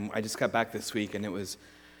I just got back this week, and it was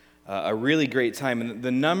a really great time. And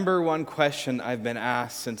the number one question I've been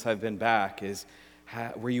asked since I've been back is,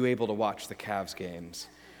 were you able to watch the Cavs games?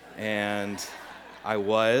 And I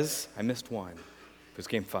missed one. It was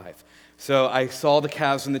game 5. So I saw the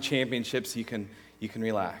Cavs win the championship, so you can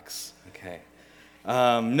relax. Okay.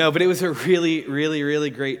 No, but it was a really, really, really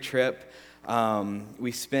great trip.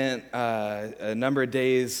 We spent a number of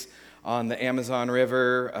days on the Amazon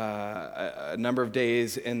River, a number of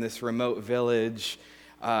days in this remote village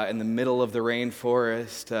in the middle of the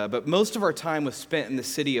rainforest. But most of our time was spent in the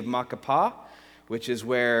city of Macapá, which is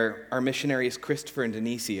where our missionaries Christopher and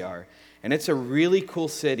Denise are. And it's a really cool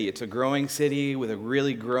city. It's a growing city with a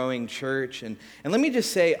really growing church. And let me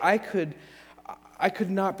just say, I could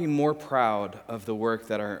not be more proud of the work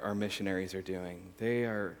that our missionaries are doing. They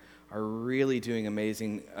are really doing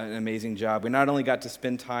an amazing job. We not only got to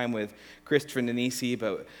spend time with Christopher and Denise,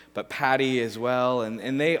 but Patty as well.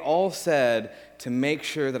 And they all said to make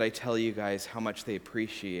sure that I tell you guys how much they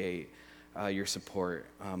appreciate your support,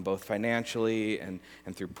 both financially and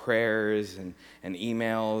through prayers and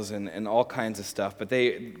emails and all kinds of stuff. But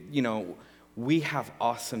we have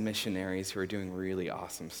awesome missionaries who are doing really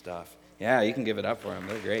awesome stuff. Yeah, you can give it up for them.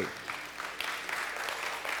 They're great.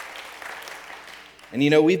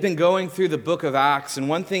 And we've been going through the book of Acts, and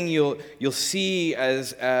one thing you'll see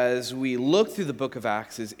as we look through the book of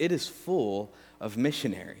Acts is it is full of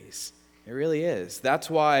missionaries. It really is. That's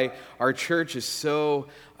why our church is so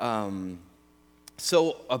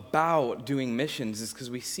about doing missions, is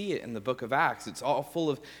because we see it in the book of Acts. It's all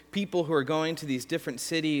full of people who are going to these different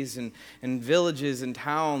cities and villages and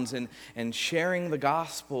towns and sharing the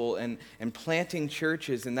gospel and planting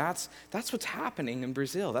churches. And that's what's happening in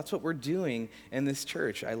Brazil. That's what we're doing in this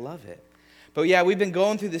church. I love it. But yeah, we've been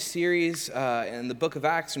going through this series in the book of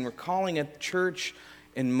Acts, and we're calling it Church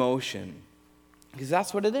in Motion, because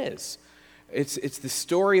that's what it is. It's the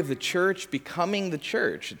story of the church becoming the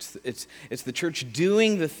church. It's the church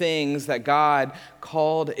doing the things that God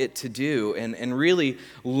called it to do and really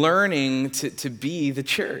learning to be the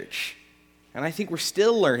church. And I think we're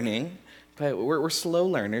still learning, but we're slow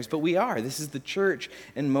learners, but we are. This is the church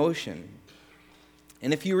in motion.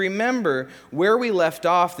 And if you remember where we left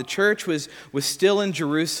off, the church was still in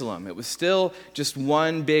Jerusalem. It was still just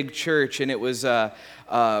one big church, and it was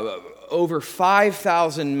over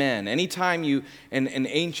 5,000 men. Anytime in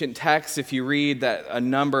ancient texts, if you read that a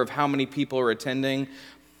number of how many people are attending,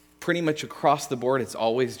 pretty much across the board, it's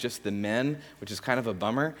always just the men, which is kind of a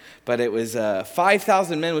bummer. But it was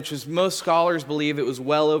 5,000 men, which was, most scholars believe it was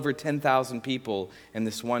well over 10,000 people in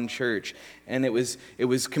this one church. And it was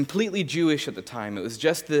completely Jewish at the time. It was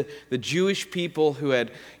just the Jewish people who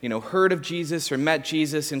had heard of Jesus or met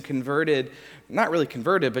Jesus and converted, not really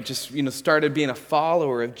converted, but just started being a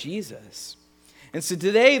follower of Jesus. And so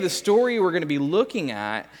today, the story we're going to be looking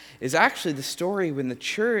at is actually the story when the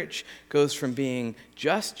church goes from being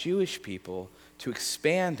just Jewish people to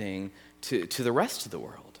expanding to the rest of the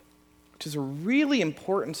world, which is a really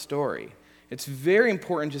important story. It's very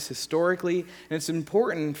important just historically, and it's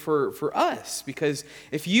important for us, because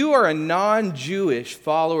if you are a non-Jewish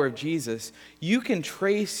follower of Jesus, you can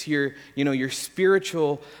trace your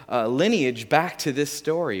spiritual lineage back to this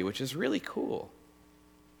story, which is really cool.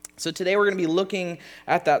 So today we're going to be looking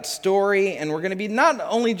at that story, and we're going to be not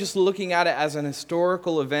only just looking at it as an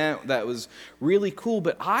historical event that was really cool,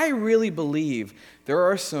 but I really believe there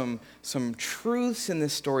are some truths in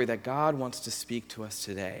this story that God wants to speak to us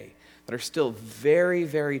today that are still very,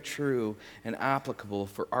 very true and applicable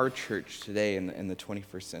for our church today in the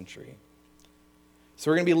 21st century. So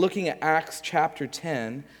we're going to be looking at Acts chapter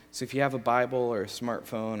 10. So if you have a Bible or a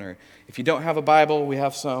smartphone, or if you don't have a Bible, we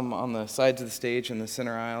have some on the sides of the stage in the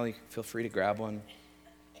center aisle. You can feel free to grab one.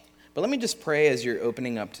 But let me just pray as you're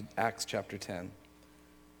opening up to Acts chapter 10.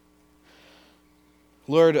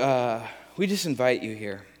 Lord, we just invite you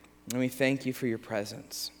here, and we thank you for your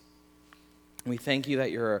presence. And we thank you that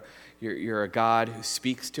you're a God who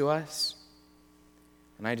speaks to us.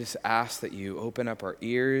 And I just ask that you open up our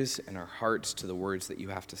ears and our hearts to the words that you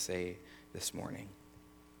have to say this morning.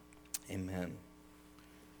 Amen.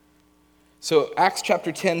 So Acts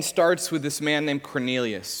chapter 10 starts with this man named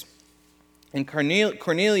Cornelius. And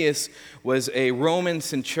Cornelius was a Roman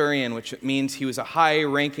centurion, which means he was a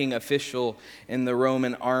high-ranking official in the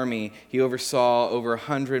Roman army. He oversaw over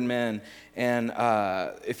 100 men. And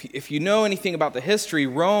if you know anything about the history,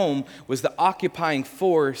 Rome was the occupying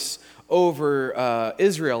force over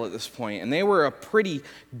Israel at this point, and they were a pretty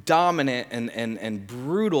dominant and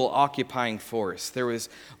brutal occupying force. There was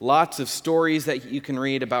lots of stories that you can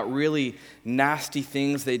read about really nasty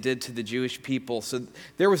things they did to the Jewish people. So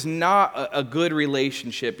there was not a good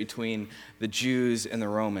relationship between the Jews and the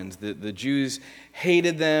Romans. The Jews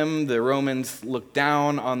hated them. The Romans looked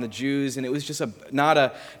down on the Jews, and it was just not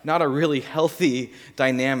a really healthy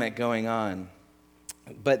dynamic going on.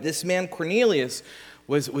 But this man Cornelius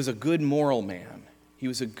was a good moral man. He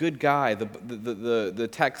was a good guy. The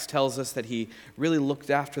text tells us that he really looked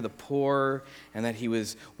after the poor and that he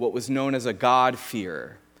was what was known as a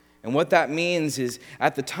God-fearer. And what that means is,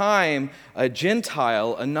 at the time, a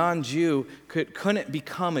Gentile, a non-Jew, couldn't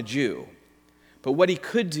become a Jew. But what he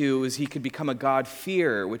could do is he could become a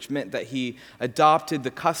God-fearer, which meant that he adopted the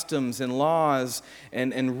customs and laws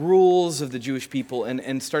and rules of the Jewish people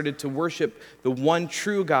and started to worship the one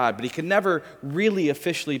true God. But he could never really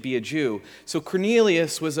officially be a Jew. So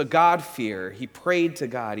Cornelius was a God-fearer. He prayed to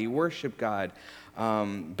God. He worshiped God.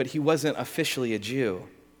 But he wasn't officially a Jew.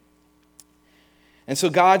 And so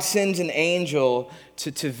God sends an angel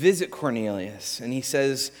to visit Cornelius. And he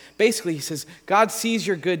says, God sees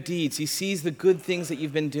your good deeds. He sees the good things that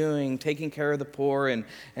you've been doing, taking care of the poor and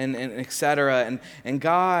et cetera. And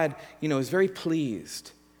God, is very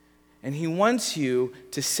pleased. And he wants you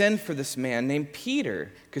to send for this man named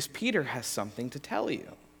Peter, because Peter has something to tell you.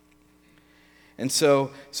 And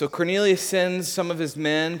so Cornelius sends some of his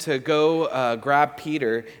men to go grab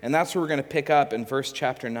Peter. And that's where we're going to pick up in verse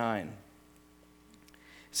chapter 9.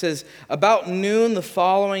 It says, about noon the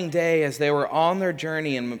following day, as they were on their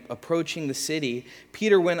journey and approaching the city,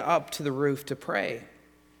 Peter went up to the roof to pray.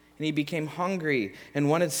 And he became hungry and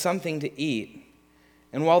wanted something to eat.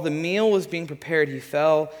 And while the meal was being prepared, he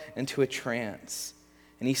fell into a trance.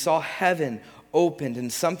 And he saw heaven opened and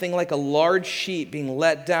something like a large sheet being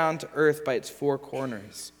let down to earth by its four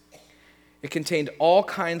corners. It contained all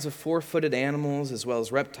kinds of four-footed animals, as well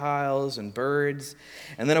as reptiles and birds.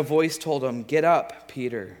 And then a voice told him, "Get up,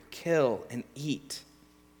 Peter, kill and eat."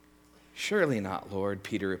 "Surely not, Lord,"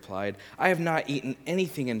 Peter replied. "I have not eaten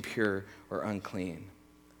anything impure or unclean."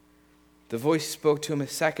 The voice spoke to him a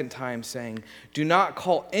second time, saying, "Do not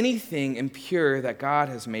call anything impure that God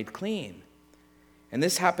has made clean." And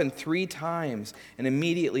this happened 3 times, and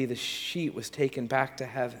immediately the sheet was taken back to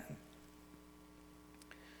heaven.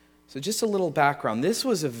 So just a little background. This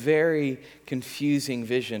was a very confusing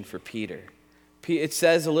vision for Peter. It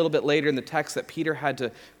says a little bit later in the text that Peter had to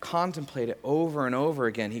contemplate it over and over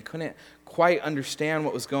again. He couldn't quite understand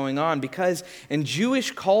what was going on because in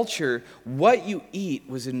Jewish culture, what you eat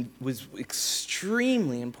was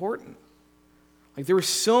extremely important. Like there were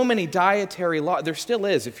so many dietary laws. There still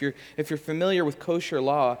is. If you're familiar with kosher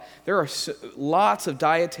law, there are lots of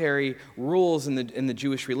dietary rules in the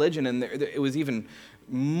Jewish religion, and it was even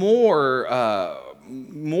more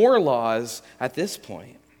laws at this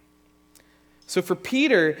point. So for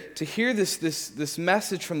Peter to hear this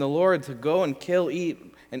message from the Lord to go and kill,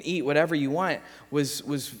 eat whatever you want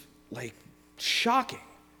was like shocking.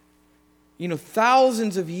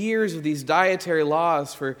 Thousands of years of these dietary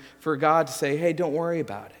laws for God to say, "Hey, don't worry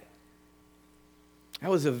about it." That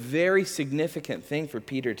was a very significant thing for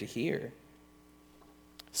Peter to hear.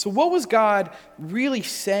 So what was God really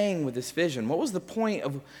saying with this vision? What was the point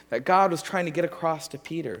that God was trying to get across to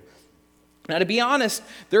Peter? Now, to be honest,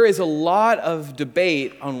 there is a lot of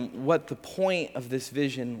debate on what the point of this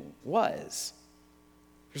vision was.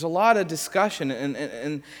 There's a lot of discussion,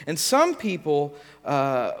 and some people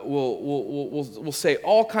will say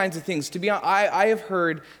all kinds of things. To be honest, I have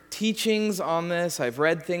heard teachings on this, I've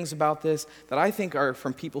read things about this, that I think are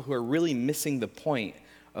from people who are really missing the point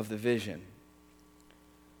of the vision.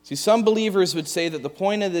 See, some believers would say that the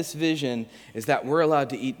point of this vision is that we're allowed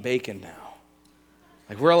to eat bacon now.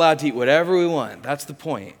 Like, we're allowed to eat whatever we want. That's the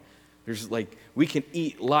point. We can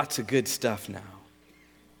eat lots of good stuff now.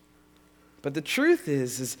 But the truth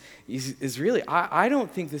is really, I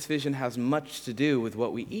don't think this vision has much to do with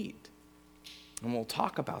what we eat. And we'll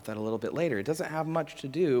talk about that a little bit later. It doesn't have much to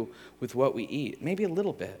do with what we eat. Maybe a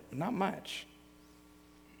little bit, not much.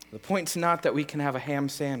 The point's not that we can have a ham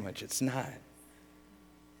sandwich. It's not.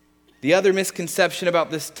 The other misconception about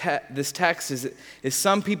this text is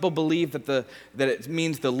some people believe that it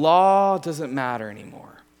means the law doesn't matter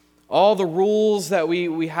anymore. All the rules that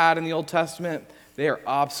we had in the Old Testament, they are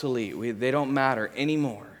obsolete. They don't matter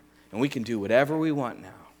anymore. And we can do whatever we want now.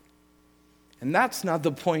 And that's not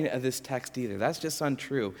the point of this text either. That's just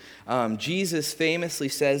untrue. Jesus famously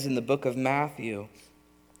says in the book of Matthew,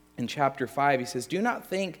 in chapter 5, he says, "Do not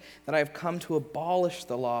think that I have come to abolish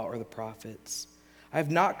the law or the prophets. I have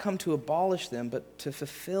not come to abolish them, but to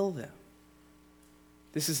fulfill them."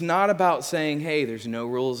 This is not about saying, hey, there's no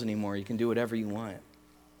rules anymore. You can do whatever you want.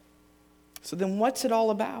 So then what's it all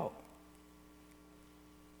about?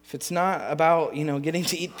 If it's not about, getting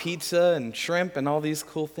to eat pizza and shrimp and all these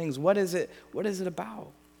cool things, what is it about?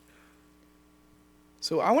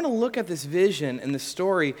 So I want to look at this vision and the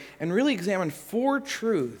story and really examine 4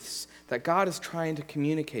 truths that God is trying to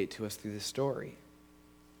communicate to us through this story.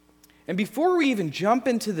 And before we even jump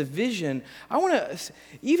into the vision,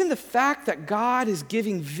 even the fact that God is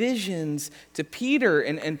giving visions to Peter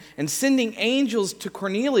and sending angels to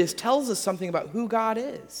Cornelius tells us something about who God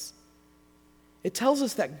is. It tells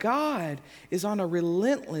us that God is on a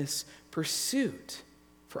relentless pursuit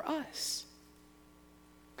for us.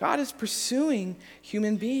 God is pursuing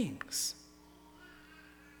human beings.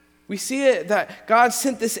 We see it that God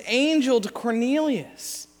sent this angel to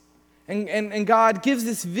Cornelius. And God gives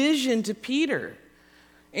this vision to Peter,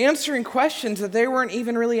 answering questions that they weren't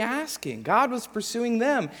even really asking. God was pursuing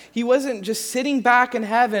them. He wasn't just sitting back in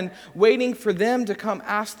heaven waiting for them to come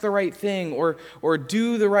ask the right thing or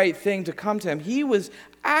do the right thing to come to him. He was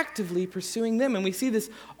actively pursuing them. And we see this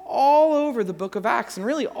all over the book of Acts and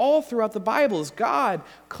really all throughout the Bible is God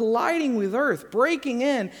colliding with earth, breaking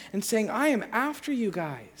in and saying, I am after you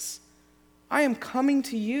guys. I am coming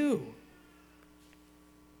to you.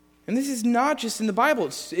 And this is not just in the Bible,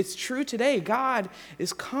 it's true today. God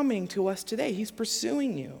is coming to us today. He's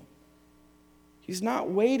pursuing you. He's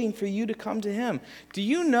not waiting for you to come to him. Do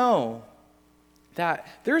you know that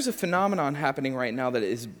there's a phenomenon happening right now that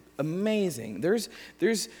is amazing?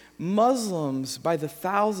 There's Muslims by the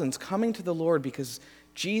thousands coming to the Lord because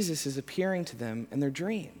Jesus is appearing to them in their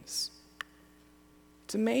dreams.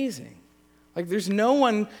 It's amazing. Like there's no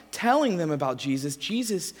one telling them about Jesus.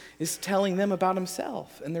 Jesus is telling them about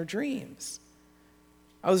himself in their dreams.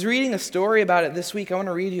 I was reading a story about it this week. I want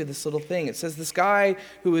to read you this little thing. It says this guy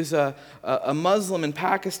who is a Muslim in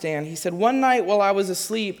Pakistan, he said, one night while I was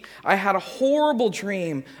asleep, I had a horrible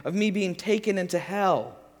dream of me being taken into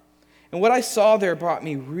hell. And what I saw there brought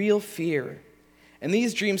me real fear. And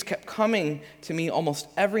these dreams kept coming to me almost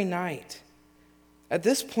every night. At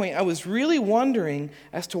this point, I was really wondering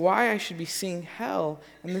as to why I should be seeing hell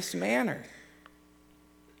in this manner.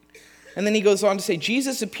 And then he goes on to say,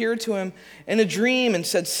 Jesus appeared to him in a dream and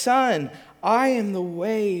said, Son, I am the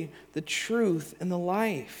way, the truth, and the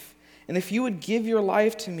life. And if you would give your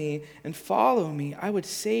life to me and follow me, I would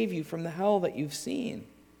save you from the hell that you've seen.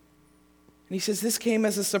 And he says, this came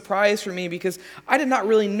as a surprise for me because I did not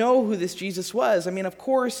really know who this Jesus was. I mean, of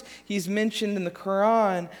course, he's mentioned in the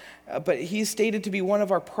Quran, but he's stated to be one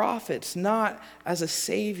of our prophets, not as a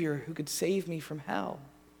savior who could save me from hell.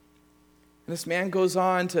 And this man goes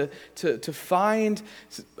on to find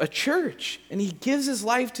a church, and he gives his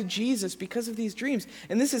life to Jesus because of these dreams.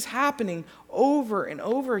 And this is happening over and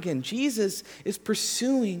over again. Jesus is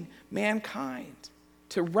pursuing mankind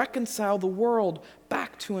to reconcile the world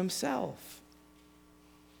back to himself.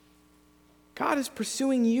 God is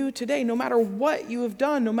pursuing you today, no matter what you have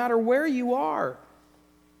done, no matter where you are,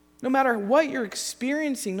 no matter what you're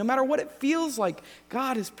experiencing, no matter what it feels like,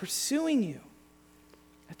 God is pursuing you.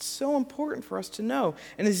 That's so important for us to know.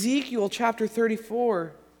 In Ezekiel chapter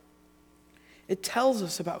 34, it tells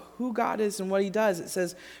us about who God is and what he does. It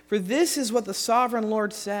says, for this is what the sovereign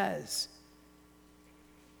Lord says.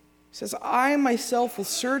 He says, I myself will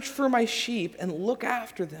search for my sheep and look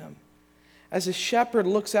after them, as a shepherd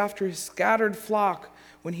looks after his scattered flock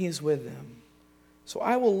when he is with them. So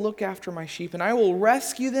I will look after my sheep, and I will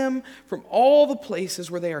rescue them from all the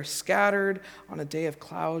places where they are scattered on a day of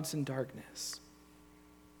clouds and darkness.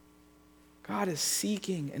 God is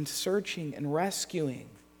seeking and searching and rescuing.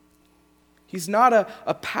 He's not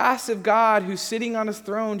a passive God who's sitting on his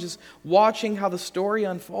throne just watching how the story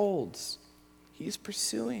unfolds. He's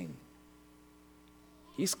pursuing.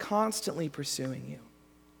 He's constantly pursuing you.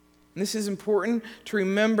 And this is important to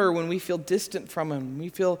remember when we feel distant from him, when we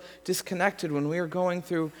feel disconnected, when we are going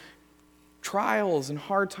through trials and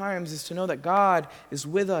hard times, is to know that God is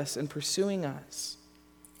with us and pursuing us.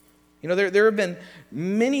 You know, there have been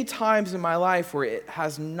many times in my life where it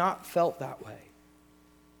has not felt that way.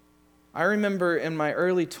 I remember in my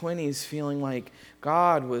early 20s feeling like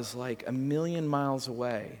God was like a million miles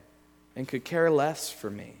away and could care less for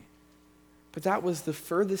me. But that was the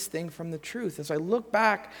furthest thing from the truth. As I look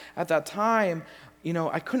back at that time, you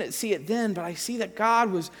know, I couldn't see it then, but I see that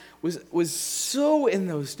God was so in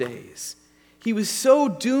those days. He was so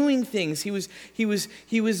doing things. His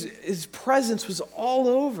presence was all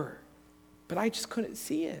over. But I just couldn't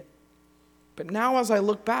see it. But now as I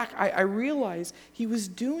look back, I realize he was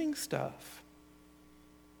doing stuff.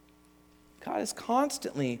 God is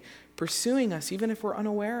constantly pursuing us, even if we're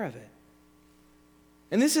unaware of it.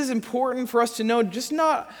 And this is important for us to know, just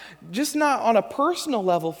not on a personal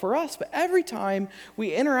level for us, but every time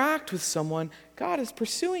we interact with someone, God is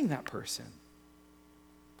pursuing that person.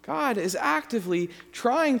 God is actively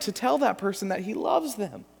trying to tell that person that he loves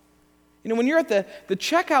them. When you're at the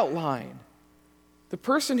checkout line, the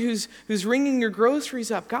person who's ringing your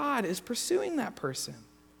groceries up, God is pursuing that person.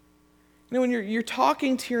 When you're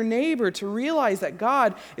talking to your neighbor, to realize that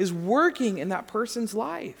God is working in that person's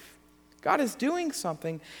life. God is doing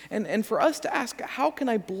something. And for us to ask, how can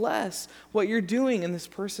I bless what you're doing in this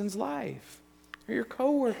person's life? Or your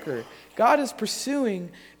coworker. God is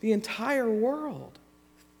pursuing the entire world.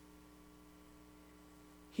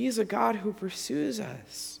 He is a God who pursues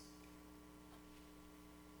us.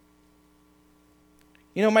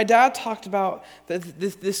 My dad talked about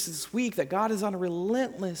this week that God is on a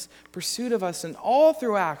relentless pursuit of us, and all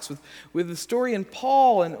through Acts with the story in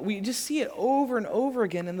Paul, and we just see it over and over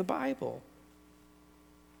again in the Bible.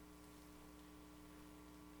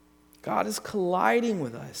 God is colliding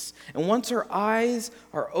with us, and once our eyes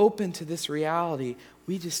are open to this reality,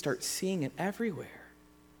 we just start seeing it everywhere.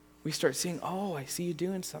 We start seeing, oh, I see you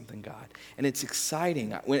doing something, God, and it's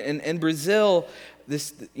exciting. In Brazil,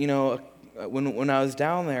 when I was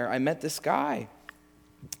down there, I met this guy,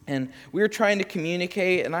 and we were trying to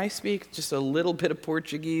communicate, and I speak just a little bit of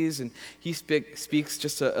Portuguese, and he speaks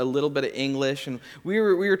just a little bit of English, and we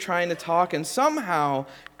were trying to talk, and somehow,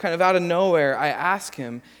 kind of out of nowhere, I asked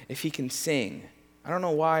him if he can sing. I don't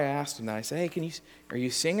know why I asked him that. I said, hey, are you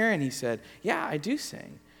a singer? And he said, yeah, I do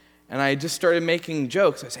sing. And I just started making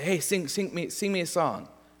jokes. I said, hey, sing me a song.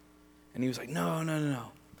 And he was like,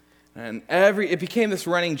 no. And it became this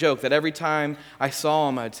running joke that every time I saw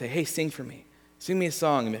him, I'd say, hey, sing for me. Sing me a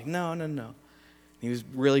song. And he'd be like, no. And he was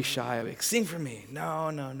really shy. I'd be like, sing for me. No.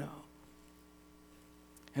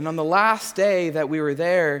 And on the last day that we were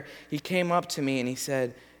there, he came up to me and he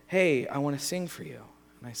said, hey, I want to sing for you.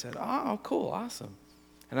 And I said, oh, cool, awesome.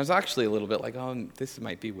 And I was actually a little bit like, oh, this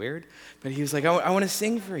might be weird. But he was like, I want to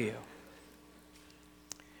sing for you.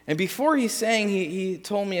 And before he sang, he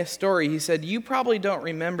told me a story. He said, you probably don't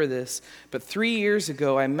remember this, but 3 years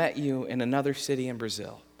ago, I met you in another city in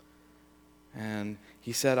Brazil. And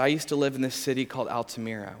he said, I used to live in this city called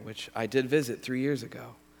Altamira, which I did visit 3 years ago.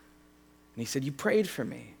 And he said, you prayed for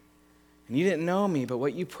me. And you didn't know me, but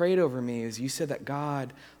what you prayed over me is you said that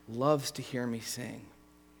God loves to hear me sing.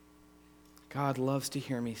 God loves to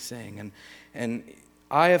hear me sing. And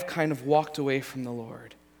I have kind of walked away from the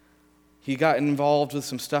Lord. He got involved with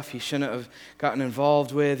some stuff he shouldn't have gotten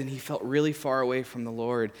involved with, and he felt really far away from the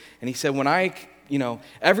Lord. And he said,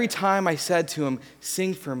 every time I said to him,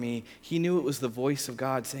 sing for me, he knew it was the voice of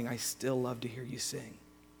God saying, I still love to hear you sing.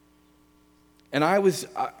 And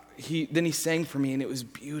then he sang for me, and it was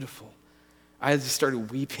beautiful. I just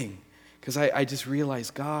started weeping because I just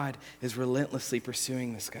realized God is relentlessly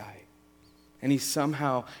pursuing this guy. And he's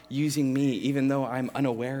somehow using me even though I'm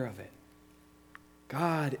unaware of it.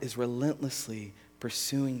 God is relentlessly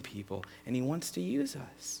pursuing people, and he wants to use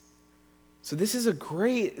us. So this is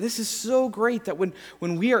so great that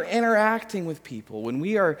when we are interacting with people, when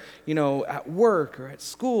we are, at work or at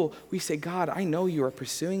school, we say, God, I know you are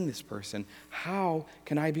pursuing this person. How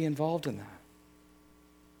can I be involved in that?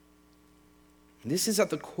 This is at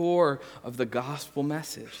the core of the gospel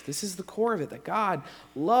message. This is the core of it, that God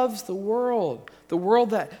loves the world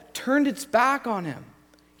that turned its back on him.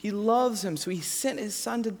 He loves him, so he sent his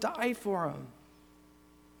son to die for him.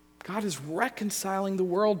 God is reconciling the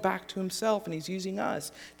world back to himself, and he's using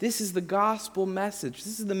us. This is the gospel message.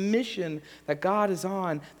 This is the mission that God is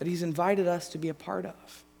on, that he's invited us to be a part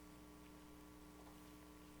of.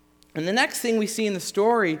 And the next thing we see in the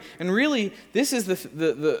story, and really this is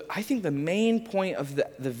I think the main point of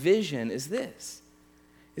the vision is this,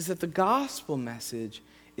 is that the gospel message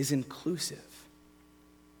is inclusive.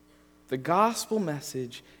 The gospel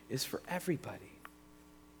message is for everybody.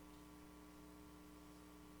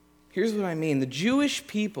 Here's what I mean. The Jewish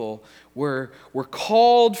people were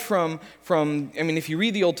called from, if you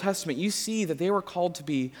read the Old Testament, you see that they were called to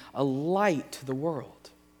be a light to the world.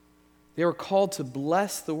 They were called to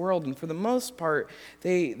bless the world, and for the most part,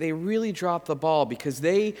 they really dropped the ball because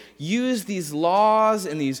they used these laws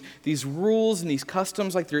and these rules and these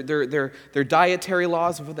customs, like their dietary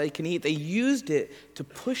laws of what they can eat. They used it to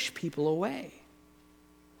push people away.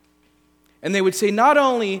 And they would say, not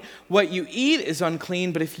only what you eat is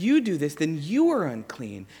unclean, but if you do this, then you are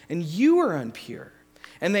unclean and you are impure.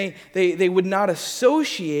 And they would not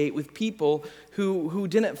associate with people who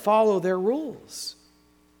didn't follow their rules.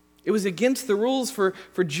 It was against the rules for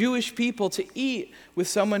Jewish people to eat with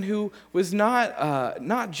someone who was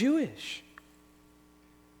not Jewish.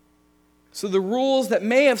 So the rules that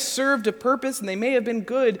may have served a purpose and they may have been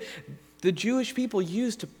good, the Jewish people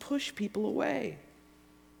used to push people away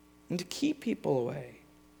and to keep people away.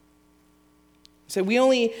 So we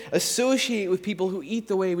only associate with people who eat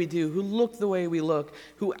the way we do, who look the way we look,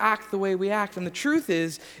 who act the way we act. And the truth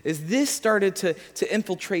is this started to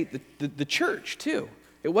infiltrate the church too.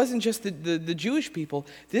 It wasn't just the Jewish people.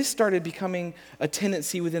 This started becoming a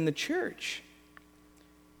tendency within the church.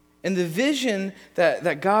 And the vision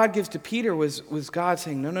that God gives to Peter was God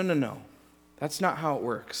saying, no. That's not how it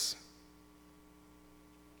works.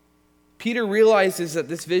 Peter realizes that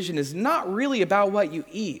this vision is not really about what you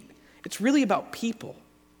eat. It's really about people.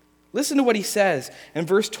 Listen to what he says in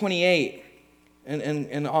verse 28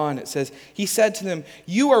 and on. It says, he said to them,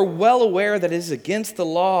 "You are well aware that it is against the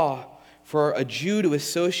law for a Jew to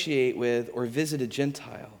associate with or visit a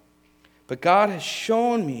Gentile. But God has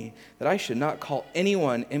shown me that I should not call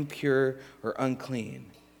anyone impure or unclean."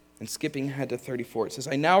 And skipping ahead to 34, it says,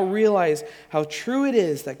 "I now realize how true it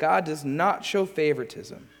is that God does not show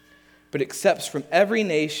favoritism, but accepts from every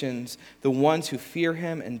nation the ones who fear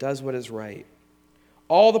him and does what is right.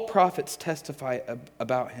 All the prophets testify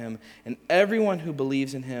about him, and everyone who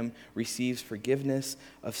believes in him receives forgiveness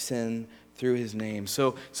of sin through his name."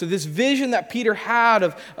 So this vision that Peter had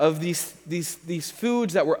of these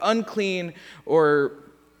foods that were unclean or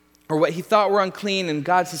what he thought were unclean, and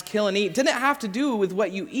God says kill and eat, didn't have to do with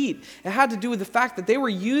what you eat. It had to do with the fact that they were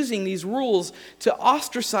using these rules to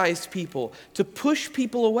ostracize people, to push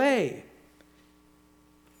people away.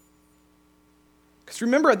 Because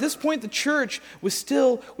remember, at this point, the church was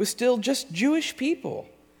still just Jewish people.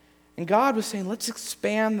 And God was saying, let's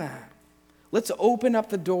expand that. Let's open up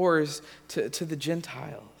the doors to the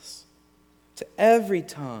Gentiles, to every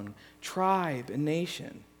tongue, tribe, and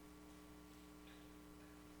nation.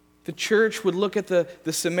 The church would look at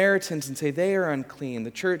the Samaritans and say, they are unclean.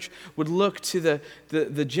 The church would look to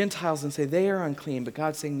the Gentiles and say, they are unclean. But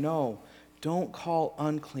God's saying, no, don't call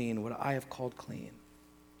unclean what I have called clean.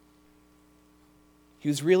 He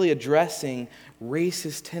was really addressing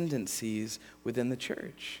racist tendencies within the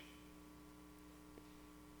church.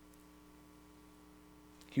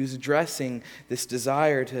 He was addressing this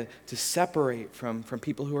desire to separate from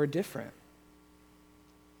people who are different.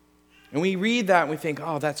 And we read that and we think,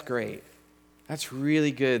 oh, that's great. That's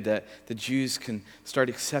really good that the Jews can start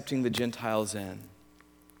accepting the Gentiles in.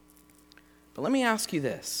 But let me ask you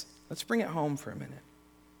this. Let's bring it home for a minute.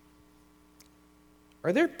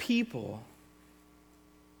 Are there people,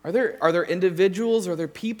 are there individuals, are there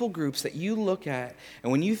people groups that you look at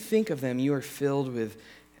and when you think of them, you are filled with,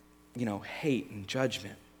 hate and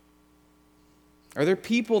judgment? Are there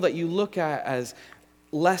people that you look at as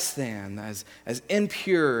less than, as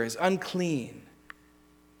impure, as unclean,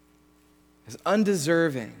 as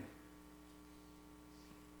undeserving?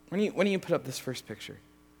 Why don't you put up this first picture?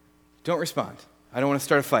 Don't respond. I don't want to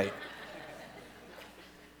start a fight.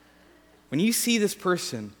 When you see this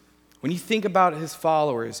person, when you think about his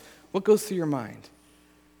followers, what goes through your mind?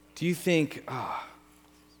 Do you think, are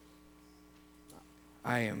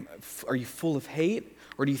you full of hate?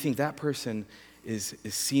 Or do you think that person is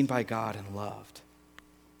seen by God and loved?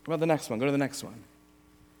 What about the next one? Go to the next one.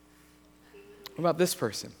 What about this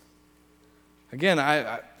person? Again,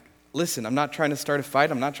 listen, I'm not trying to start a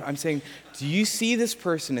fight. I'm saying, do you see this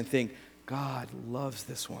person and think, God loves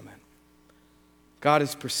this woman? God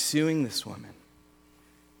is pursuing this woman.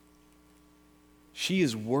 She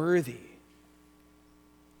is worthy.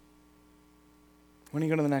 When do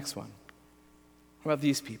you go to the next one? What about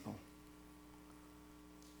these people?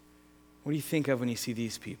 What do you think of when you see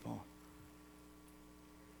these people?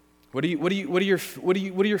 What do your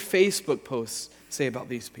Facebook posts say about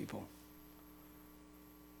these people?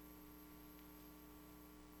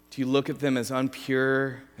 Do you look at them as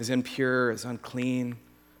impure, as unclean?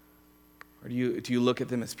 Or do you look at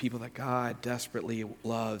them as people that God desperately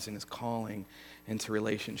loves and is calling into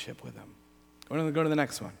relationship with them? Go to the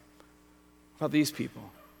next one. What about these people?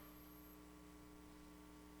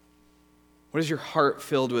 What is your heart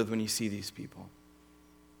filled with when you see these people?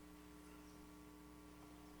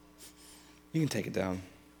 You can take it down.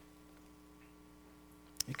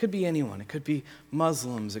 It could be anyone. It could be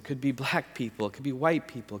Muslims. It could be black people. It could be white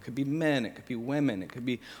people. It could be men. It could be women. It could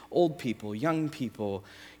be old people, young people,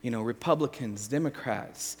 Republicans,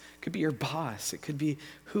 Democrats. It could be your boss. It could be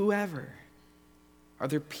whoever. Are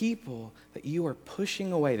there people that you are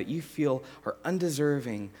pushing away, that you feel are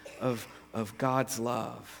undeserving of God's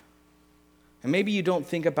love? And maybe you don't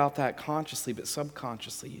think about that consciously, but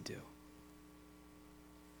subconsciously you do.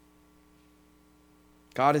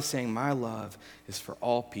 God is saying, my love is for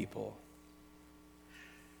all people.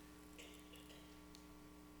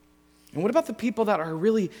 And what about the people that are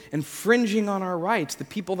really infringing on our rights? The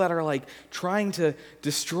people that are like trying to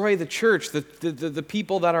destroy the church, the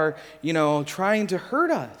people that are, trying to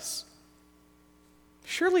hurt us?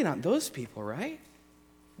 Surely not those people, right?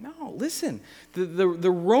 No, listen.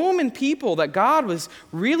 The Roman people that God was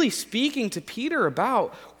really speaking to Peter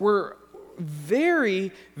about were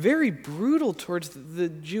very, very brutal towards the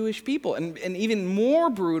Jewish people, and even more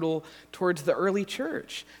brutal towards the early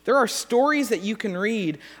church. There are stories that you can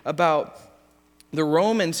read about the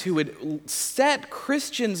Romans who would set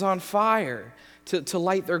Christians on fire to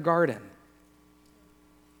light their garden.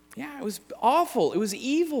 Yeah, it was awful. It was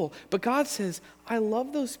evil. But God says, I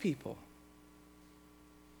love those people.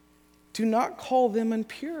 Do not call them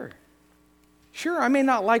impure. Sure, I may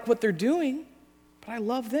not like what they're doing, but I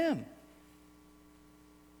love them.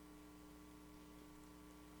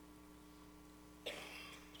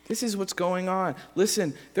 This is what's going on.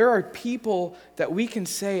 Listen, there are people that we can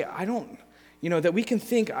say, that we can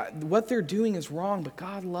think what they're doing is wrong, but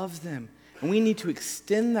God loves them. And we need to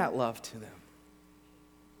extend that love to them.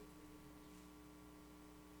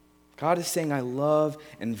 God is saying, I love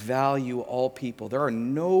and value all people. There are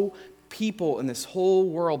no people in this whole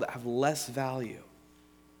world that have less value.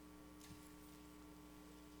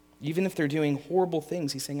 Even if they're doing horrible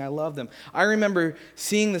things, he's saying, I love them. I remember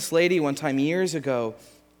seeing this lady one time years ago.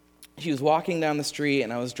 She was walking down the street,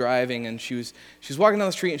 and I was driving, and she was walking down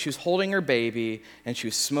the street, and she was holding her baby, and she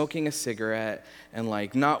was smoking a cigarette, and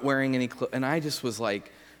not wearing any clothes. And I just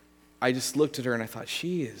looked at her, and I thought,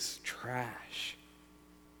 she is trash.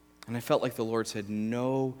 And I felt like the Lord said,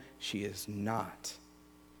 no, she is not.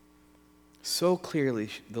 So clearly,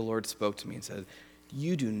 the Lord spoke to me and said,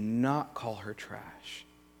 you do not call her trash.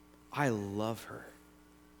 I love her.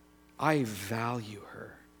 I value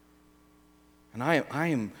her. And I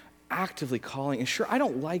am actively calling, and sure, I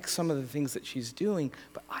don't like some of the things that she's doing,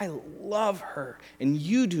 but I love her, and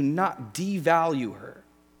you do not devalue her.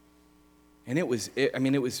 And it was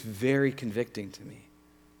very convicting to me.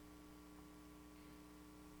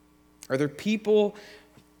 Are there people,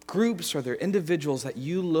 groups, are there individuals that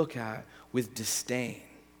you look at with disdain,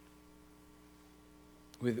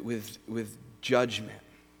 with judgment?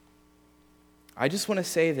 I just want to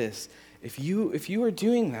say this. If you are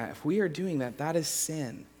doing that, if we are doing that, that is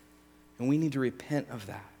sin. And we need to repent of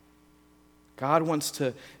that. God wants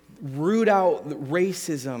to root out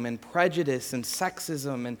racism and prejudice and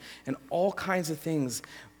sexism and all kinds of things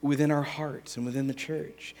within our hearts and within the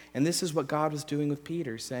church. And this is what God was doing with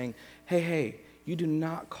Peter, saying, hey, you do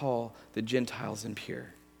not call the Gentiles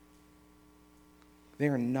impure. They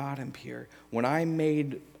are not impure. When I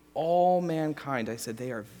made all mankind, I said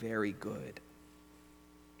they are very good.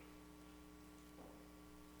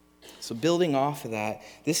 So building off of that,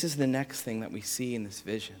 this is the next thing that we see in this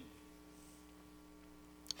vision.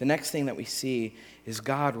 The next thing that we see is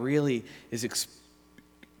God really is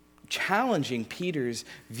challenging Peter's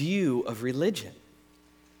view of religion.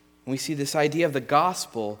 And we see this idea of the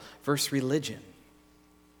gospel versus religion.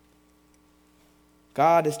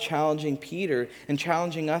 God is challenging Peter and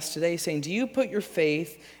challenging us today, saying, do you put your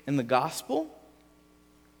faith in the gospel,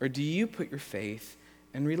 or do you put your faith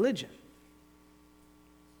in religion?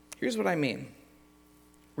 Here's what I mean.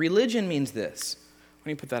 Religion means this. Let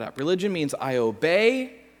me put that up. Religion means I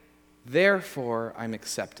obey, therefore I'm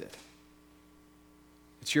accepted.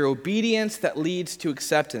 It's your obedience that leads to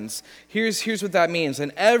acceptance. Here's what that means.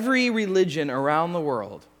 In every religion around the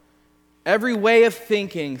world, every way of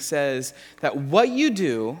thinking says that what you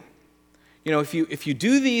do, if you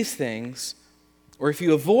do these things, or if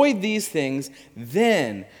you avoid these things,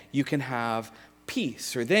 then you can have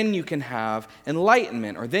peace, or then you can have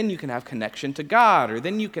enlightenment, or then you can have connection to God, or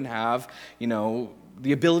then you can have,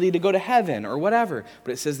 the ability to go to heaven, or whatever.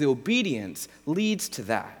 But it says the obedience leads to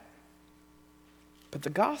that. But the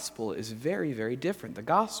gospel is very, very different. The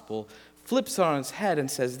gospel flips it on its head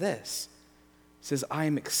and says this. It says, I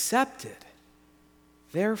am accepted,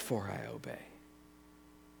 therefore I obey. It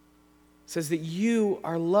says that you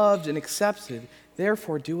are loved and accepted,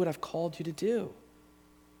 therefore do what I've called you to do.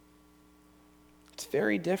 It's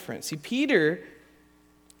very different. See, Peter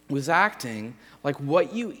was acting like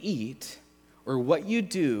what you eat or what you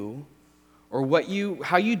do or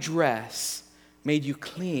how you dress made you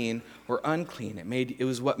clean or unclean. It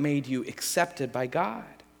was what made you accepted by God.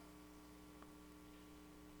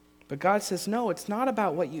 But God says, no, it's not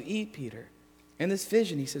about what you eat, Peter. In this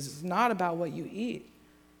vision, he says, it's not about what you eat.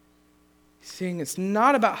 He's saying it's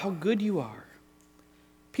not about how good you are.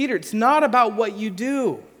 Peter, it's not about what you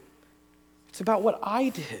do. It's about what I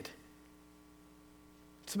did.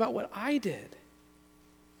 It's about what I did.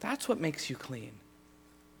 That's what makes you clean.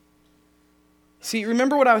 See,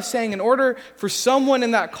 remember what I was saying. In order for someone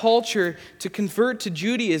in that culture to convert to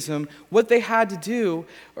Judaism, what they had to do,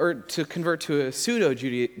 or to convert to a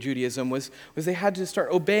pseudo-Judaism, was they had to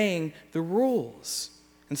start obeying the rules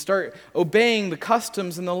and start obeying the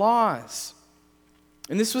customs and the laws.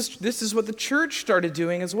 And this is what the church started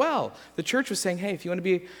doing as well. The church was saying, hey, if you want to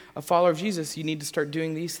be a follower of Jesus, you need to start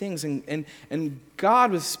doing these things. And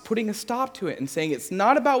God was putting a stop to it and saying, it's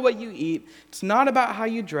not about what you eat. It's not about how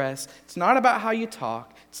you dress. It's not about how you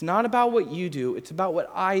talk. It's not about what you do. It's about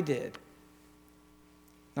what I did.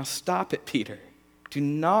 Now stop it, Peter. Do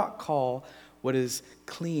not call what is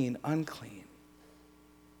clean unclean.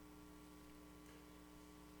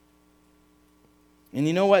 And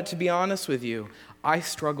you know what? To be honest with you, I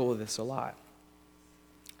struggle with this a lot.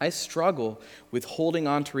 I struggle with holding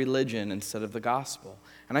on to religion instead of the gospel.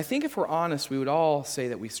 And I think if we're honest, we would all say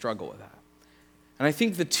that we struggle with that. And I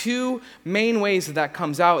think the two main ways that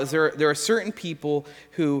comes out is there are certain people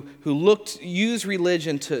who use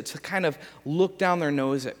religion to kind of look down their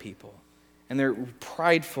nose at people. And they're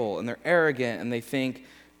prideful and they're arrogant and they think,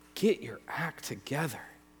 get your act together.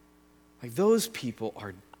 Like those people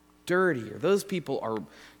are dirty, or those people are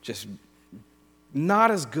just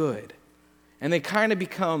not as good. And they kind of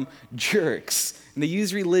become jerks. And they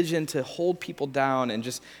use religion to hold people down and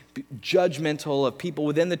just be judgmental of people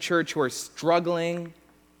within the church who are struggling.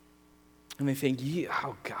 And they think,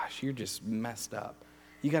 oh gosh, you're just messed up.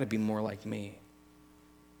 You got to be more like me.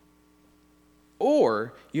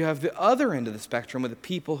 Or you have the other end of the spectrum with the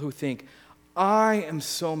people who think, I am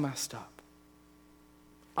so messed up.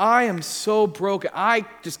 I am so broken. I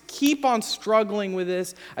just keep on struggling with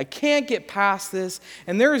this. I can't get past this.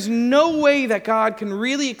 And there is no way that God can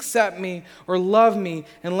really accept me or love me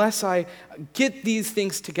unless I get these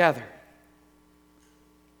things together.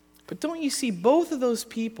 But don't you see, both of those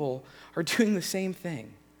people are doing the same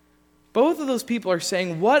thing. Both of those people are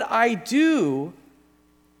saying, what I do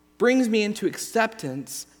brings me into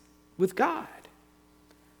acceptance with God.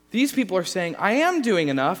 These people are saying, I am doing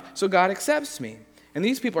enough, so God accepts me. And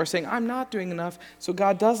these people are saying, I'm not doing enough, so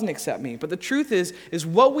God doesn't accept me. But the truth is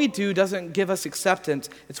what we do doesn't give us acceptance.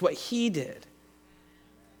 It's what He did.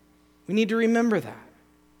 We need to remember that.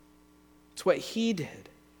 It's what He did.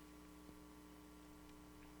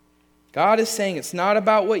 God is saying it's not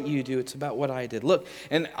about what you do, it's about what I did. Look,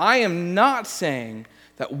 and I am not saying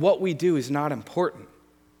that what we do is not important.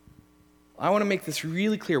 I want to make this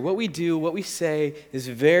really clear. What we do, what we say is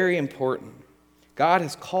very important. God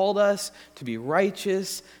has called us to be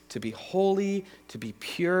righteous, to be holy, to be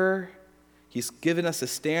pure. He's given us a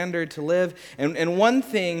standard to live. And one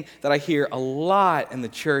thing that I hear a lot in the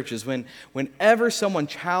church is whenever someone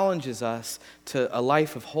challenges us to a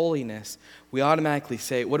life of holiness, we automatically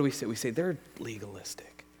say, what do we say? We say, they're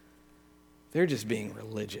legalistic. They're just being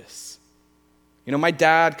religious. You know, my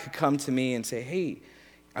dad could come to me and say, hey,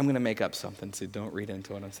 I'm going to make up something, so don't read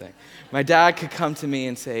into what I'm saying. My dad could come to me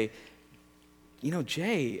and say, you know,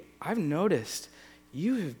 Jay, I've noticed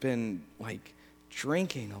you have been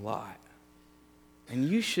drinking a lot. And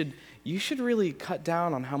you should really cut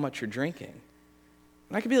down on how much you're drinking.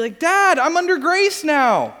 And I could be like, Dad, I'm under grace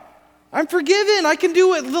now. I'm forgiven. I can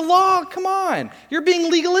do it. The law, come on. You're being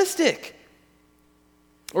legalistic.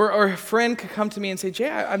 Or a friend could come to me and say, Jay,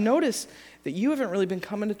 I've noticed that you haven't really been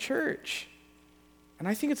coming to church. And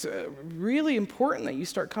I think it's really important that you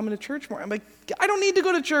start coming to church more. I'm like, I don't need to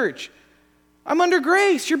go to church. I'm under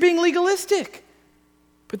grace. You're being legalistic.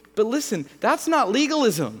 But listen, that's not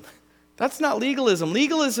legalism. That's not legalism.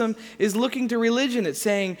 Legalism is looking to religion. It's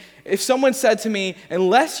saying, if someone said to me,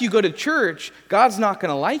 unless you go to church, God's not going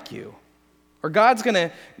to like you. Or God's going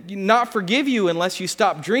to not forgive you unless you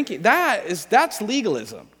stop drinking. That's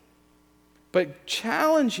legalism. But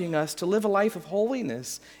challenging us to live a life of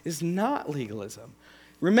holiness is not legalism.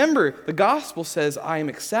 Remember, the gospel says, I am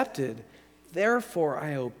accepted, therefore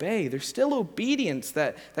I obey. There's still obedience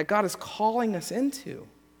that God is calling us into.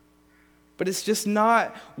 But it's just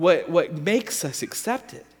not what makes us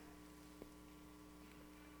accepted.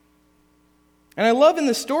 And I love in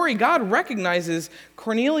the story, God recognizes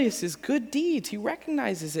Cornelius' good deeds. He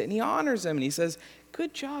recognizes it and he honors him and he says,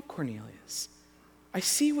 good job, Cornelius. I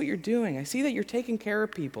see what you're doing. I see that you're taking care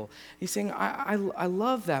of people. He's saying, I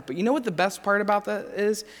love that. But you know what the best part about that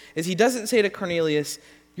is he doesn't say to Cornelius,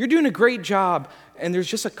 you're doing a great job and there's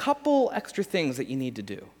just a couple extra things that you need to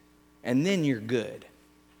do. And then you're good.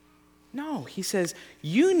 No, he says,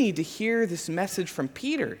 you need to hear this message from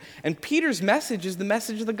Peter. And Peter's message is the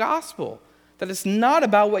message of the gospel, that it's not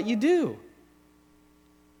about what you do.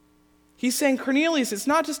 He's saying, Cornelius, it's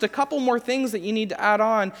not just a couple more things that you need to add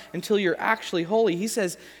on until you're actually holy. He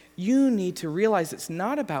says, you need to realize it's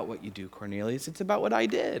not about what you do, Cornelius. It's about what I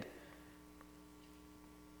did.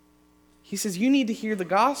 He says, you need to hear the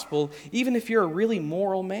gospel even if you're a really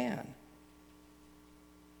moral man.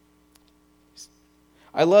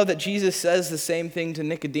 I love that Jesus says the same thing to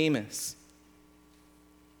Nicodemus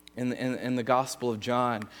in the Gospel of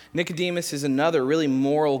John. Nicodemus is another really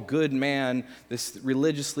moral, good man, this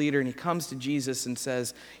religious leader, and he comes to Jesus and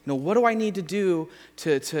says, what do I need to do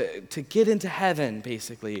to get into heaven,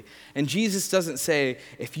 basically? And Jesus doesn't say,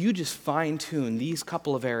 if you just fine-tune these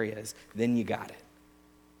couple of areas, then you got it.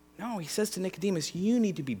 No, he says to Nicodemus, you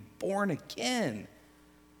need to be born again.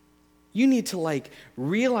 You need to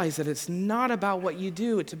realize that it's not about what you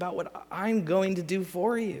do, it's about what I'm going to do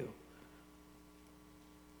for you.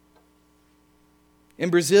 In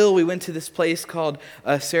Brazil, we went to this place called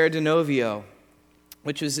Serra de Novio,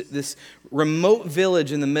 which is this remote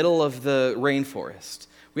village in the middle of the rainforest.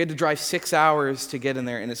 We had to drive 6 hours to get in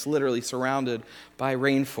there, and it's literally surrounded by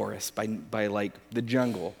rainforest, by the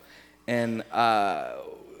jungle. And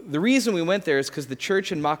the reason we went there is because the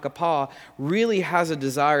church in Macapá really has a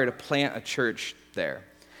desire to plant a church there.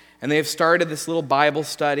 And they've started this little Bible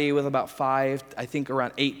study with about 5, I think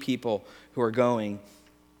around 8 people who are going.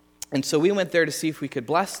 And so we went there to see if we could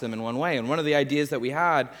bless them in one way. And one of the ideas that we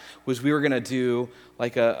had was we were going to do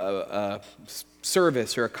a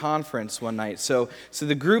service or a conference one night. So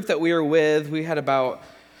the group that we were with, we had about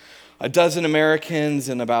a dozen Americans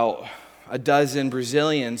and about a dozen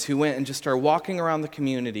Brazilians who went and just started walking around the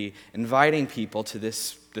community, inviting people to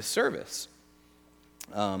this service.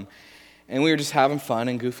 And we were just having fun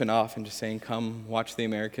and goofing off and just saying, come watch the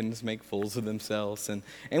Americans make fools of themselves. And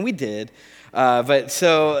we did. But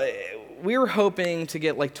so we were hoping to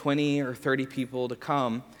get 20 or 30 people to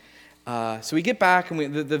come. So we get back, and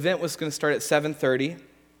the event was going to start at 7:30.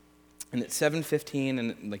 And it's 7:15,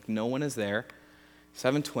 and no one is there.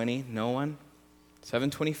 7:20, no one.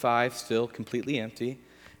 7:25, still completely empty.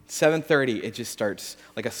 7:30, it just starts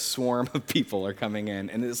a swarm of people are coming in.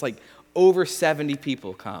 And it's over 70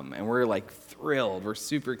 people come, and we're thrilled. We're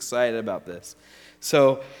super excited about this.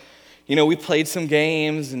 So, we played some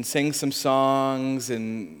games and sang some songs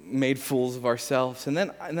and made fools of ourselves. And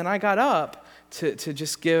then I got up to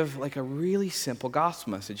just give a really simple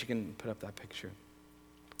gospel message. You can put up that picture.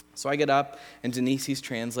 So I get up, and Denise's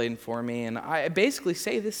translating for me, and I basically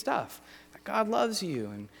say this stuff. That God loves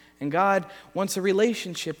you, and God wants a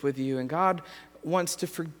relationship with you, and God wants to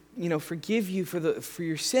forgive you for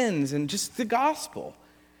your sins, and just the gospel.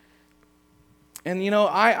 And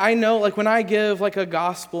I know when I give a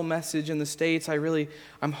gospel message in the States,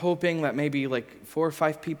 I'm hoping that maybe 4 or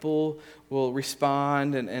 5 people will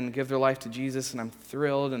respond and give their life to Jesus, and I'm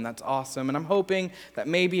thrilled, and that's awesome. And I'm hoping that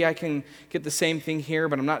maybe I can get the same thing here,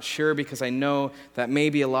 but I'm not sure, because I know that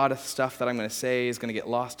maybe a lot of stuff that I'm going to say is going to get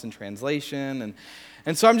lost in translation.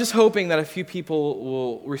 And so I'm just hoping that a few people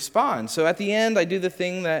will respond. So at the end, I do the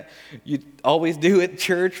thing that you always do at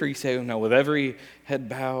church, where you say, with every head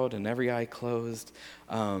bowed and every eye closed,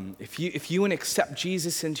 if you want to accept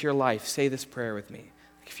Jesus into your life, say this prayer with me.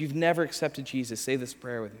 If you've never accepted Jesus, say this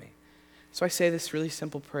prayer with me. So I say this really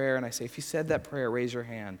simple prayer, and I say, if you said that prayer, raise your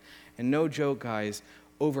hand. And no joke, guys,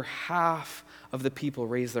 over half of the people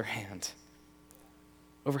raise their hand.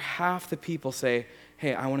 Over half the people say,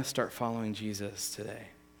 hey, I want to start following Jesus today.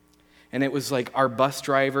 And it was our bus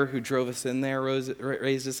driver who drove us in there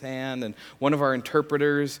raised his hand, and one of our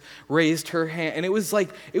interpreters raised her hand, and it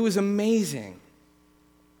was amazing.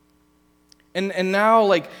 And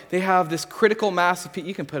now they have this critical mass of people.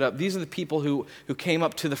 You can put up, these are the people who came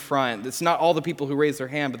up to the front. It's not all the people who raised their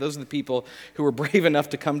hand, but those are the people who were brave enough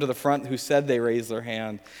to come to the front, who said they raised their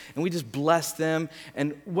hand. And we just bless them.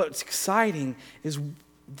 And what's exciting is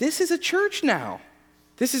this is a church now.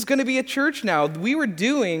 This is going to be a church now. We were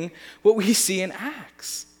doing what we see in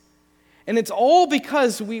Acts. And it's all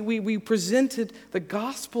because we presented the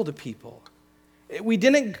gospel to people. We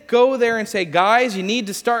didn't go there and say, guys, you need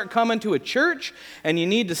to start coming to a church, and you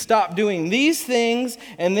need to stop doing these things,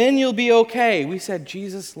 and then you'll be okay. We said,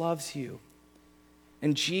 Jesus loves you,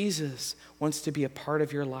 and Jesus wants to be a part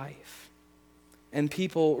of your life. And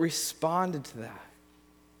people responded to that.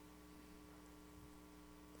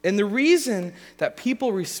 And the reason that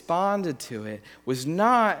people responded to it was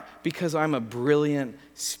not because I'm a brilliant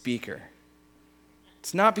speaker.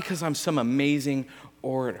 It's not because I'm some amazing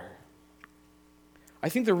orator. I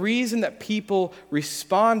think the reason that people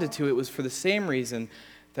responded to it was for the same reason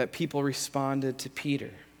that people responded to Peter.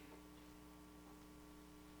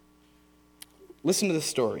 Listen to the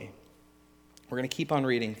story. We're going to keep on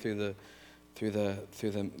reading through through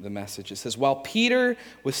the message. It says, while Peter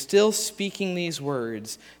was still speaking these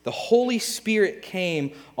words, the Holy Spirit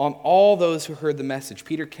came on all those who heard the message.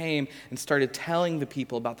 Peter came and started telling the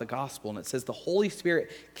people about the gospel. And it says the Holy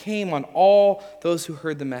Spirit came on all those who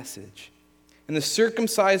heard the message. And the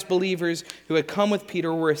circumcised believers who had come with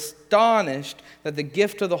Peter were astonished that the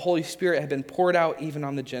gift of the Holy Spirit had been poured out even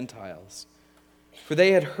on the Gentiles. For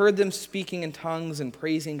they had heard them speaking in tongues and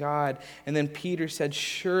praising God. And then Peter said,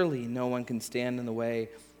 surely no one can stand in the way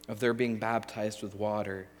of their being baptized with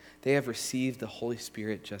water. They have received the Holy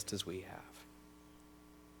Spirit just as we have.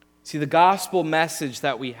 See, the gospel message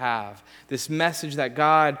that we have, this message that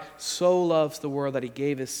God so loves the world that he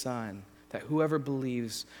gave his Son, that whoever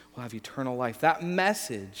believes will have eternal life. That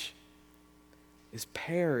message is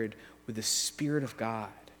paired with the Spirit of God.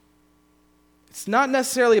 It's not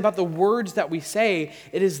necessarily about the words that we say.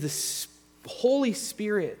 It is the Holy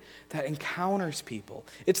Spirit that encounters people.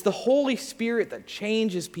 It's the Holy Spirit that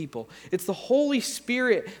changes people. It's the Holy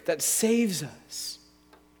Spirit that saves us.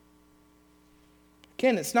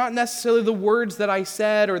 Again, it's not necessarily the words that I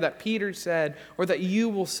said or that Peter said or that you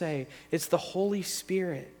will say. It's the Holy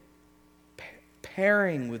Spirit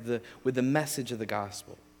pairing with the message of the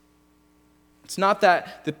gospel. It's not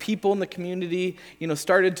that the people in the community,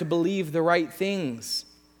 started to believe the right things.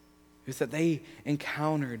 It's that they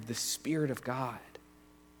encountered the Spirit of God.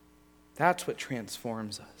 That's what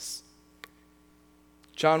transforms us.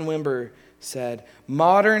 John Wimber said,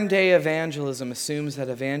 modern day evangelism assumes that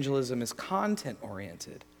evangelism is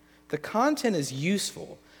content-oriented. The content is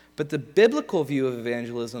useful, but the biblical view of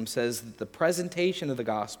evangelism says that the presentation of the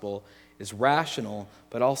gospel is rational,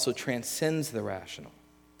 but also transcends the rational.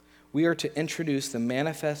 We are to introduce the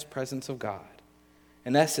manifest presence of God.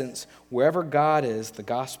 In essence, wherever God is, the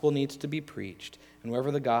gospel needs to be preached, and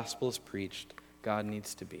wherever the gospel is preached, God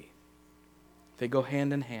needs to be. They go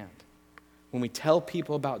hand in hand. When we tell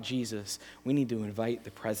people about Jesus, we need to invite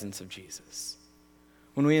the presence of Jesus.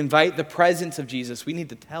 When we invite the presence of Jesus, we need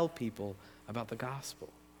to tell people about the gospel.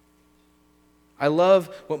 I love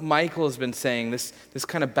what Michael has been saying, this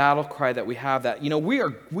kind of battle cry that we have, that, we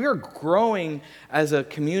are growing as a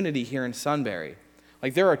community here in Sunbury.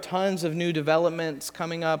 Like, there are tons of new developments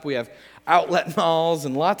coming up. We have outlet malls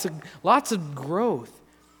and lots of growth.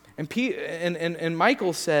 And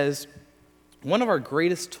Michael says, one of our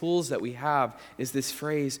greatest tools that we have is this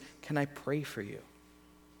phrase, can I pray for you?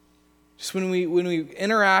 Just when we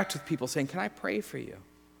interact with people saying, can I pray for you?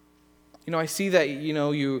 I see that,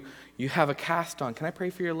 you have a cast on. Can I pray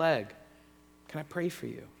for your leg? Can I pray for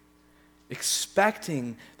you?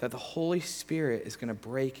 Expecting that the Holy Spirit is going to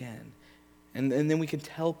break in. And then we can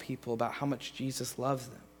tell people about how much Jesus loves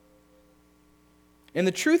them. And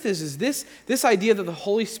the truth is this idea that the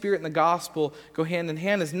Holy Spirit and the gospel go hand in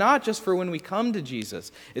hand is not just for when we come to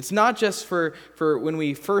Jesus. It's not just for when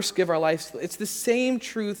we first give our lives. It's the same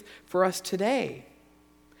truth for us today.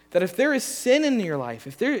 That if there is sin in your life,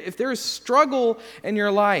 if there is struggle in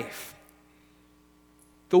your life,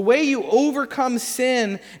 the way you overcome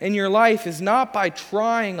sin in your life is not by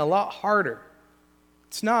trying a lot harder.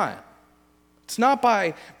 It's not. It's not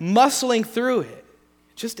by muscling through it.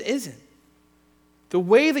 It just isn't. The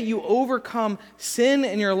way that you overcome sin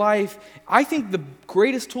in your life, I think the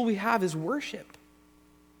greatest tool we have is worship.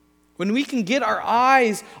 When we can get our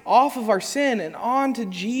eyes off of our sin and onto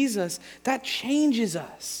Jesus, that changes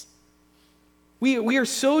us. We are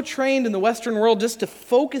so trained in the Western world just to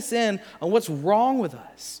focus in on what's wrong with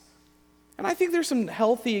us. And I think there's some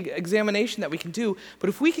healthy examination that we can do, but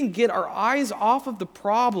if we can get our eyes off of the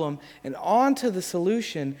problem and onto the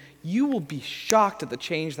solution, you will be shocked at the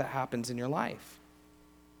change that happens in your life.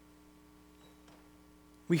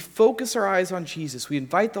 We focus our eyes on Jesus. We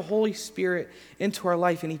invite the Holy Spirit into our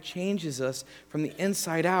life, and he changes us from the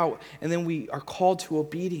inside out, and then we are called to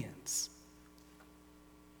obedience.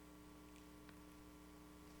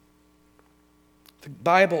 The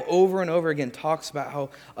Bible over and over again talks about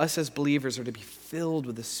how us as believers are to be filled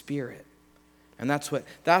with the Spirit. And that's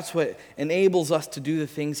what enables us to do the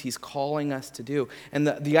things he's calling us to do. And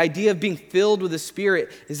the idea of being filled with the Spirit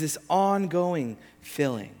is this ongoing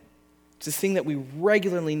filling. It's this thing that we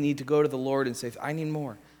regularly need to go to the Lord and say, I need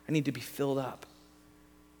more. I need to be filled up.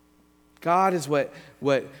 God is what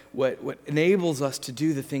enables us to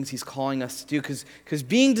do the things he's calling us to do. Because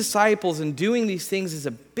being disciples and doing these things is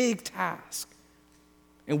a big task.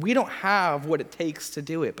 And we don't have what it takes to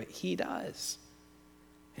do it, but he does.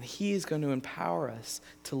 And he is going to empower us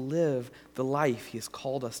to live the life he has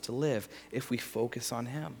called us to live if we focus on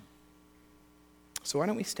him. So why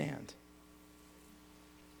don't we stand?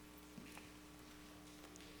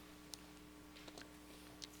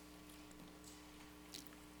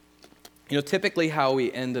 Typically how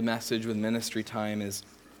we end a message with ministry time is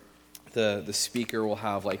the speaker will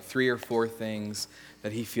have like 3 or 4 things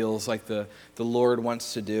that he feels like the Lord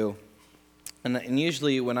wants to do. And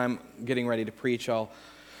usually when I'm getting ready to preach, I'll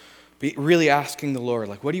be really asking the Lord,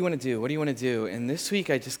 like, what do you want to do? What do you want to do? And this week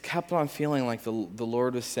I just kept on feeling like the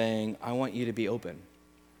Lord was saying, I want you to be open.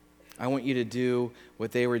 I want you to do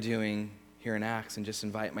what they were doing here in Acts and just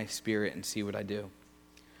invite my Spirit and see what I do.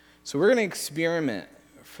 So we're going to experiment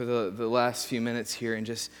for the last few minutes here and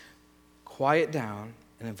just quiet down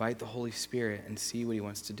and invite the Holy Spirit and see what he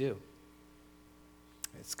wants to do.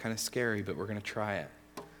 It's kind of scary, but we're going to try it.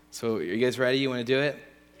 So are you guys ready? You want to do it?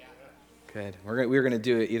 Yeah. Good. We're going to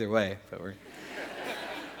do it either way,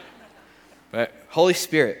 but Holy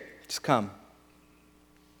Spirit, just come.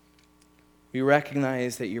 We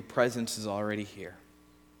recognize that your presence is already here.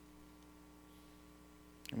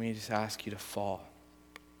 And we just ask you to fall.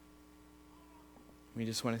 We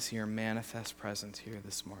just want to see your manifest presence here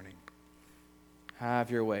this morning. Have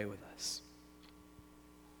your way with us.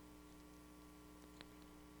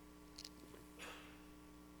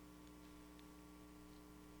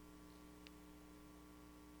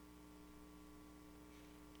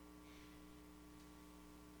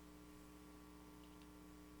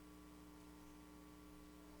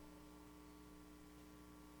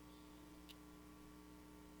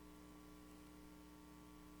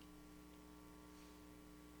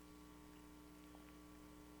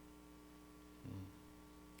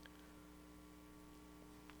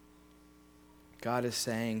 God is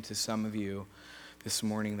saying to some of you this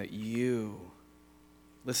morning that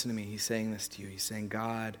listen to me, he's saying this to you. He's saying,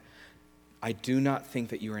 God, I do not think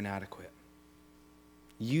that you are inadequate.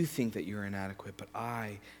 You think that you are inadequate, but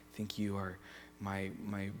I think you are my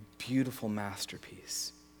beautiful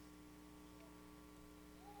masterpiece.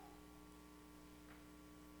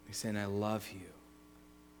 He's saying, I love you.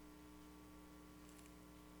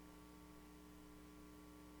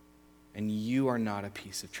 And you are not a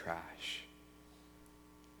piece of trash.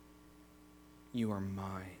 You are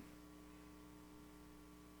mine.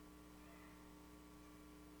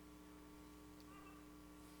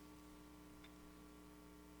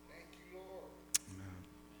 Thank you, Lord. Amen.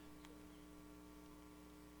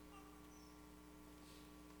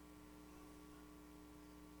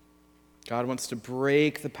 God wants to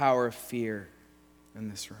break the power of fear in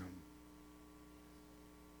this room.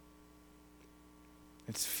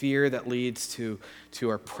 It's fear that leads to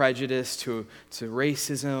our prejudice, to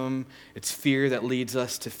racism. It's fear that leads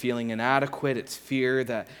us to feeling inadequate. It's fear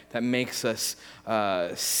that makes us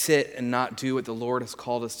sit and not do what the Lord has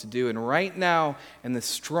called us to do. And right now, in the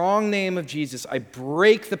strong name of Jesus, I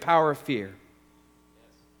break the power of fear.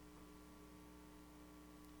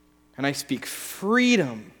 And I speak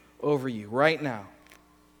freedom over you right now.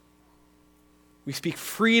 We speak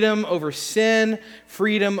freedom over sin,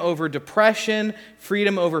 freedom over depression,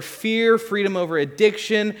 freedom over fear, freedom over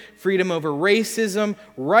addiction, freedom over racism,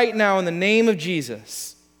 right now in the name of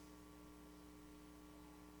Jesus.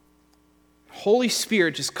 Holy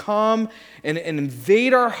Spirit, just come and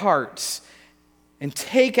invade our hearts and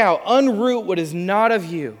take out, unroot what is not of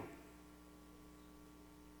you.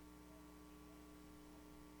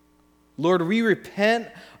 Lord, we repent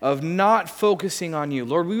of not focusing on you.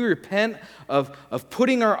 Lord, we repent of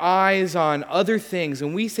putting our eyes on other things,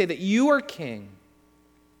 and we say that you are King,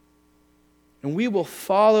 and we will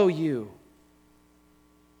follow you.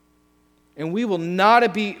 And we will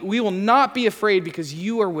not be afraid because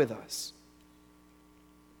you are with us.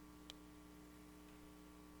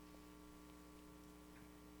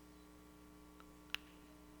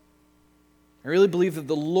 I really believe that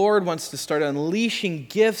the Lord wants to start unleashing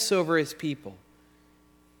gifts over his people.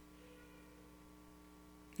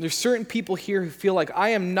 There's certain people here who feel like, I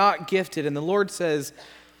am not gifted, and the Lord says,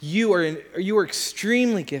 you are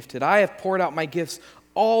extremely gifted. I have poured out my gifts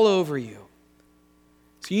all over you.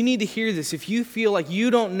 So you need to hear this. If you feel like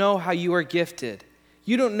you don't know how you are gifted,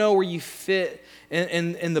 you don't know where you fit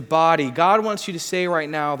in the body, God wants you to say right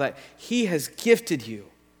now that he has gifted you.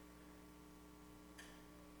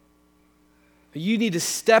 You need to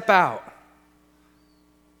step out,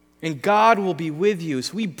 and God will be with you.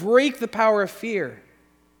 So we break the power of fear.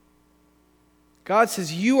 God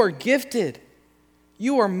says, you are gifted.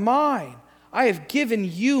 You are mine. I have given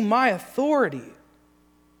you my authority.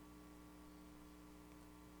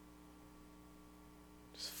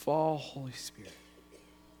 Just fall, Holy Spirit.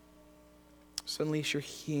 Just unleash your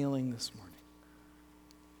healing this morning.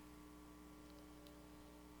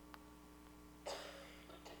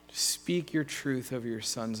 Speak your truth over your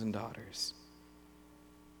sons and daughters.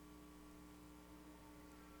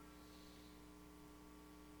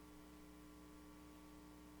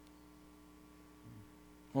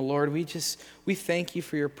 Well, Lord, we thank you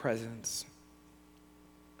for your presence.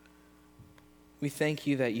 We thank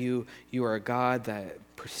you that you are a God that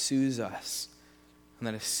pursues us and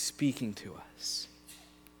that is speaking to us.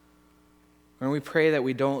 And we pray that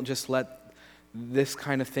we don't just let this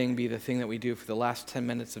kind of thing be the thing that we do for the last 10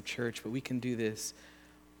 minutes of church, but we can do this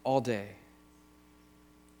all day.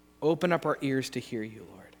 Open up our ears to hear you,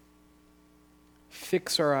 Lord.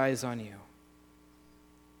 Fix our eyes on you.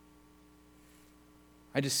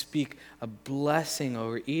 I just speak a blessing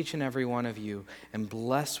over each and every one of you and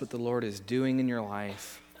bless what the Lord is doing in your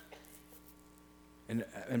life.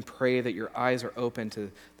 And pray that your eyes are open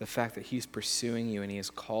to the fact that he's pursuing you and he has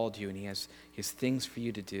called you and he has things for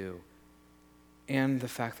you to do. And the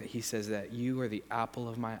fact that he says that you are the apple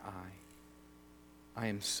of my eye. I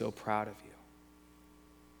am so proud of you.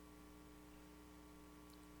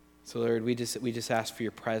 So Lord, we just ask for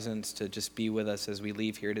your presence to just be with us as we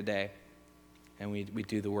leave here today. And we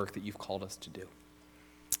do the work that you've called us to do.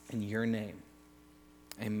 In your name,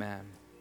 amen.